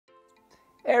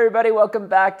Hey everybody, welcome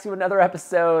back to another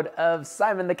episode of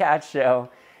Simon the Cat Show.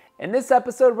 In this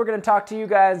episode, we're going to talk to you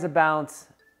guys about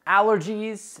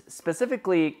allergies,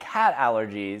 specifically cat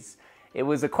allergies. It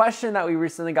was a question that we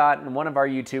recently got in one of our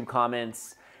YouTube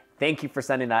comments. Thank you for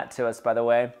sending that to us, by the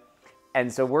way.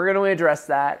 And so we're going to address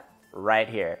that right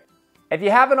here. If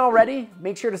you haven't already,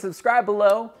 make sure to subscribe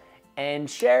below and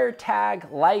share, tag,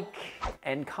 like,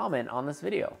 and comment on this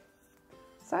video.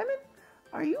 Simon,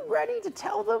 are you ready to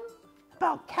tell them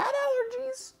about cat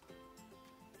allergies?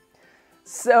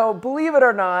 So, believe it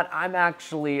or not, I'm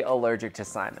actually allergic to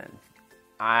Simon.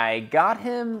 I got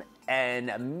him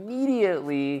and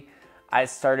immediately I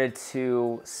started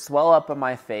to swell up on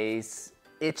my face,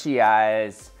 itchy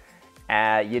eyes,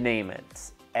 you name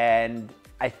it. And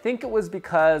I think it was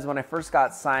because when I first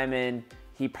got Simon,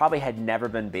 he probably had never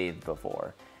been bathed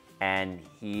before. And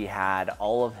he had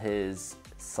all of his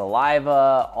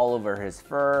saliva all over his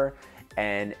fur.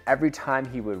 And every time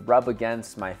he would rub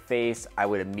against my face, I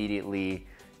would immediately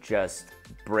just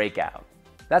break out.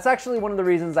 That's actually one of the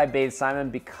reasons I bathed Simon,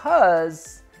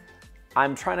 because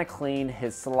I'm trying to clean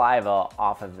his saliva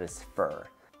off of his fur.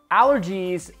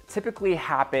 Allergies typically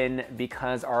happen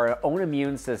because our own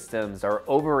immune systems are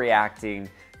overreacting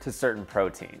to certain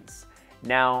proteins.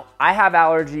 Now, I have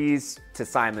allergies to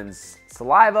Simon's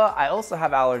saliva. I also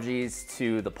have allergies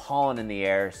to the pollen in the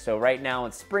air. So right now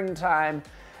it's springtime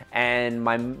and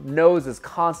my nose is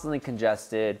constantly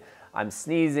congested. I'm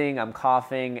sneezing, I'm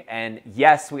coughing, and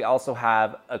yes, we also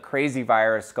have a crazy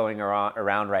virus going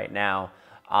around right now,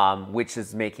 which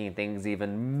is making things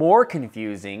even more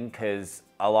confusing because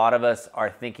a lot of us are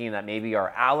thinking that maybe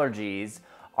our allergies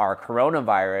are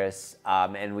coronavirus,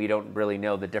 and we don't really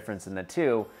know the difference in the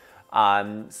two.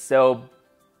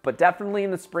 But definitely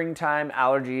in the springtime,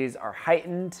 allergies are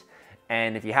heightened.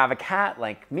 And if you have a cat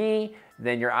like me,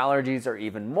 then your allergies are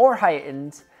even more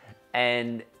heightened.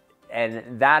 And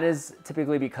that is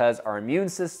typically because our immune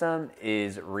system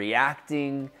is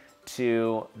reacting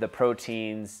to the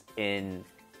proteins in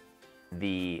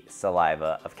the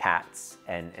saliva of cats.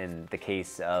 And in the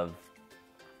case of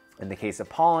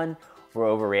pollen, we're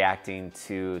overreacting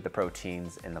to the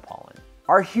proteins in the pollen.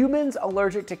 Are humans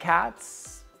allergic to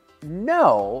cats?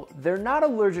 No, they're not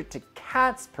allergic to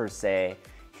cats per se.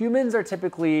 Humans are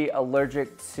typically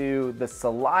allergic to the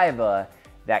saliva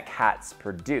that cats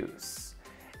produce.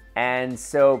 And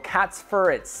so cat's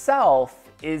fur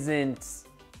itself isn't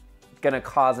gonna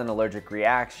cause an allergic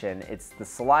reaction. It's the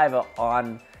saliva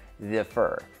on the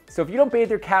fur. So if you don't bathe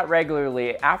your cat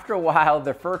regularly, after a while,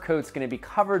 the fur coat's gonna be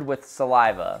covered with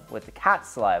saliva, with the cat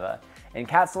saliva. And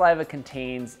cat saliva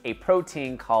contains a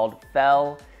protein called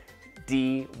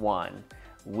FeL-D1,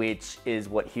 which is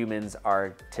what humans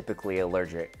are typically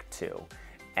allergic to.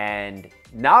 And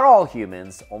not all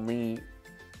humans, only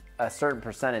a certain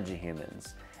percentage of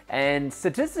humans. And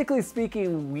statistically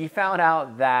speaking, we found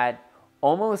out that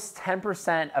almost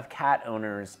 10% of cat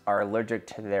owners are allergic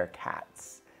to their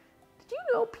cats. Did you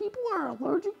know people are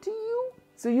allergic to you?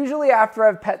 So usually after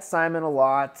I've pet Simon a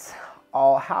lot,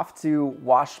 I'll have to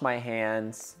wash my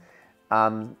hands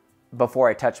before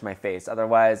I touch my face.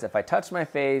 Otherwise, if I touch my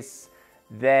face,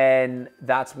 then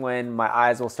that's when my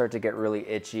eyes will start to get really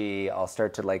itchy. I'll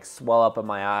start to like swell up in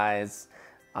my eyes.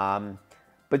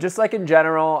 But just like in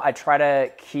general, I try to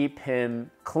keep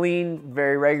him clean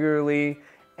very regularly.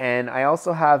 And I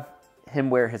also have him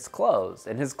wear his clothes.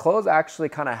 And his clothes actually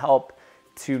kind of help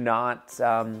to not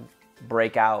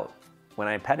break out when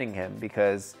I'm petting him,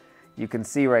 because you can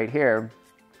see right here,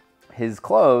 his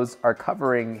clothes are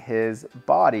covering his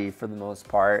body for the most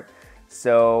part.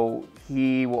 So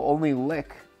he will only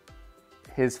lick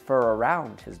his fur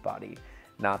around his body,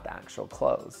 not the actual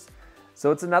clothes.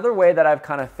 So it's another way that I've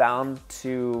kind of found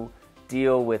to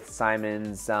deal with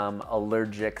Simon's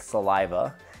allergic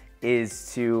saliva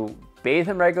is to bathe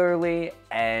him regularly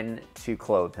and to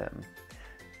clothe him.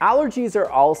 Allergies are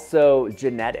also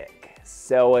genetic.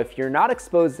 So if you're not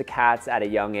exposed to cats at a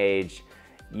young age,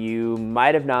 you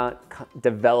might have not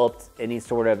developed any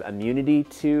sort of immunity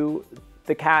to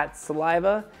the cat's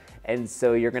saliva. And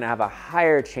so you're gonna have a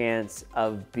higher chance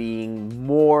of being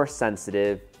more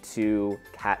sensitive to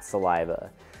cat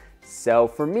saliva. So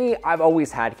for me, I've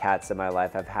always had cats in my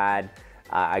life.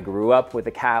 I grew up with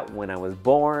a cat when I was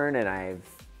born, and I've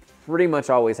pretty much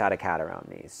always had a cat around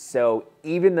me. So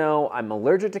even though I'm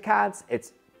allergic to cats,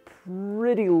 it's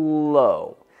pretty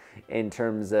low in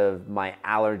terms of my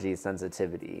allergy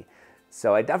sensitivity.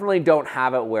 So I definitely don't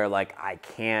have it where like I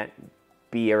can't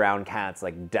be around cats,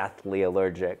 like deathly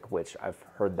allergic, which I've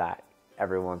heard that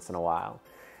every once in a while.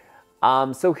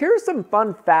 So here's some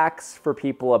fun facts for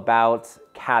people about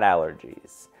cat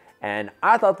allergies. And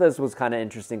I thought this was kind of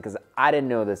interesting because I didn't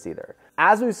know this either.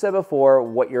 As we've said before,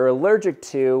 what you're allergic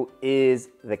to is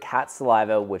the cat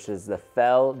saliva, which is the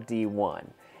FeL-D1.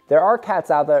 There are cats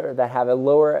out there that have a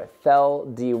lower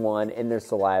FeL-D1 in their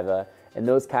saliva, and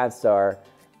those cats are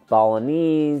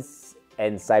Balinese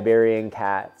and Siberian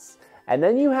cats. And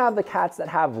then you have the cats that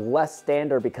have less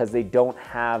standard because they don't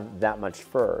have that much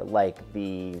fur, like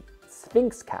the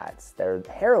Sphinx cats. They're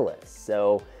hairless,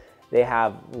 so they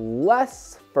have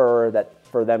less fur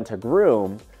for them to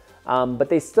groom, but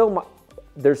they're still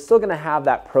gonna have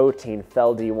that protein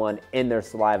FeL-D1 in their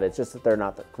saliva. It's just that they're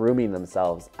not grooming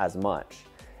themselves as much.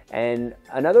 And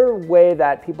another way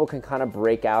that people can kind of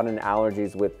break out in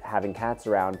allergies with having cats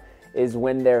around is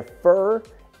when their fur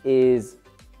is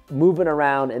moving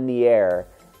around in the air.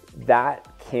 That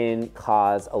can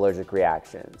cause allergic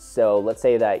reactions. So let's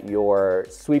say that you're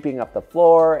sweeping up the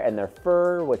floor and their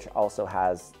fur, which also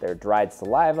has their dried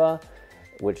saliva,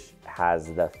 which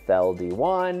has the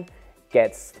FeL-D1,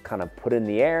 gets kind of put in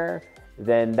the air,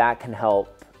 then that can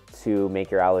help to make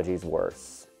your allergies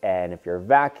worse. And if you're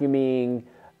vacuuming,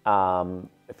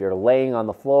 if you're laying on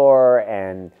the floor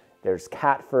and there's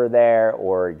cat fur there,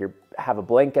 or you have a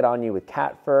blanket on you with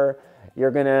cat fur,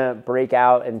 you're gonna break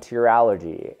out into your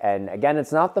allergy. And again,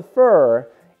 it's not the fur,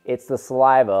 it's the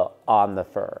saliva on the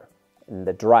fur, and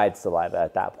the dried saliva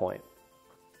at that point.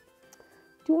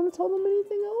 Do you want to tell them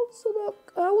anything else about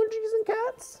allergies and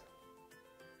cats?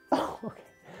 Oh, okay.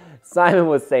 Simon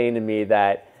was saying to me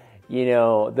that, you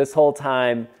know, this whole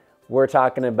time we're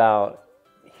talking about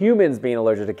humans being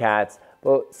allergic to cats,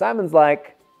 but Simon's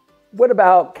like, what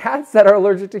about cats that are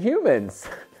allergic to humans?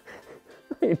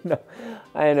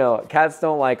 I know, cats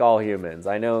don't like all humans.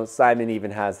 I know Simon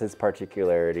even has his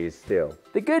particularities too.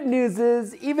 The good news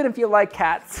is, even if you like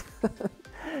cats,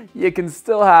 you can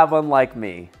still have one like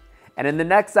me. And in the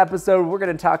next episode, we're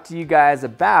gonna talk to you guys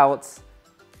about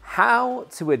how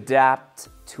to adapt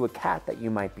to a cat that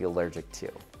you might be allergic to.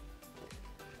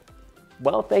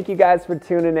 Well, thank you guys for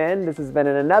tuning in. This has been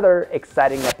another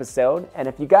exciting episode. And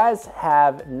if you guys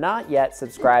have not yet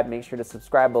subscribed, make sure to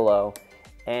subscribe below.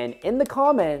 And in the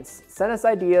comments, send us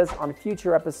ideas on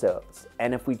future episodes.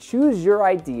 And if we choose your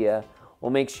idea,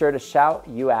 we'll make sure to shout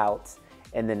you out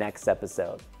in the next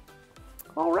episode.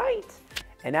 All right.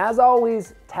 And as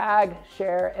always, tag,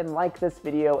 share, and like this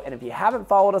video. And if you haven't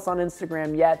followed us on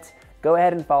Instagram yet, go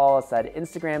ahead and follow us at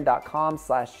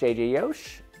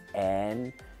instagram.com/JJYosh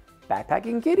and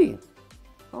Backpacking Kitty.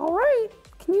 All right.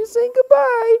 Can you say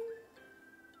goodbye?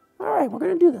 All right, we're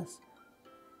going to do this.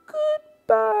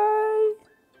 Goodbye.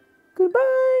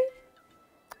 Goodbye.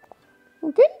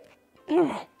 Okay? All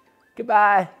right.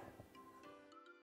 Goodbye.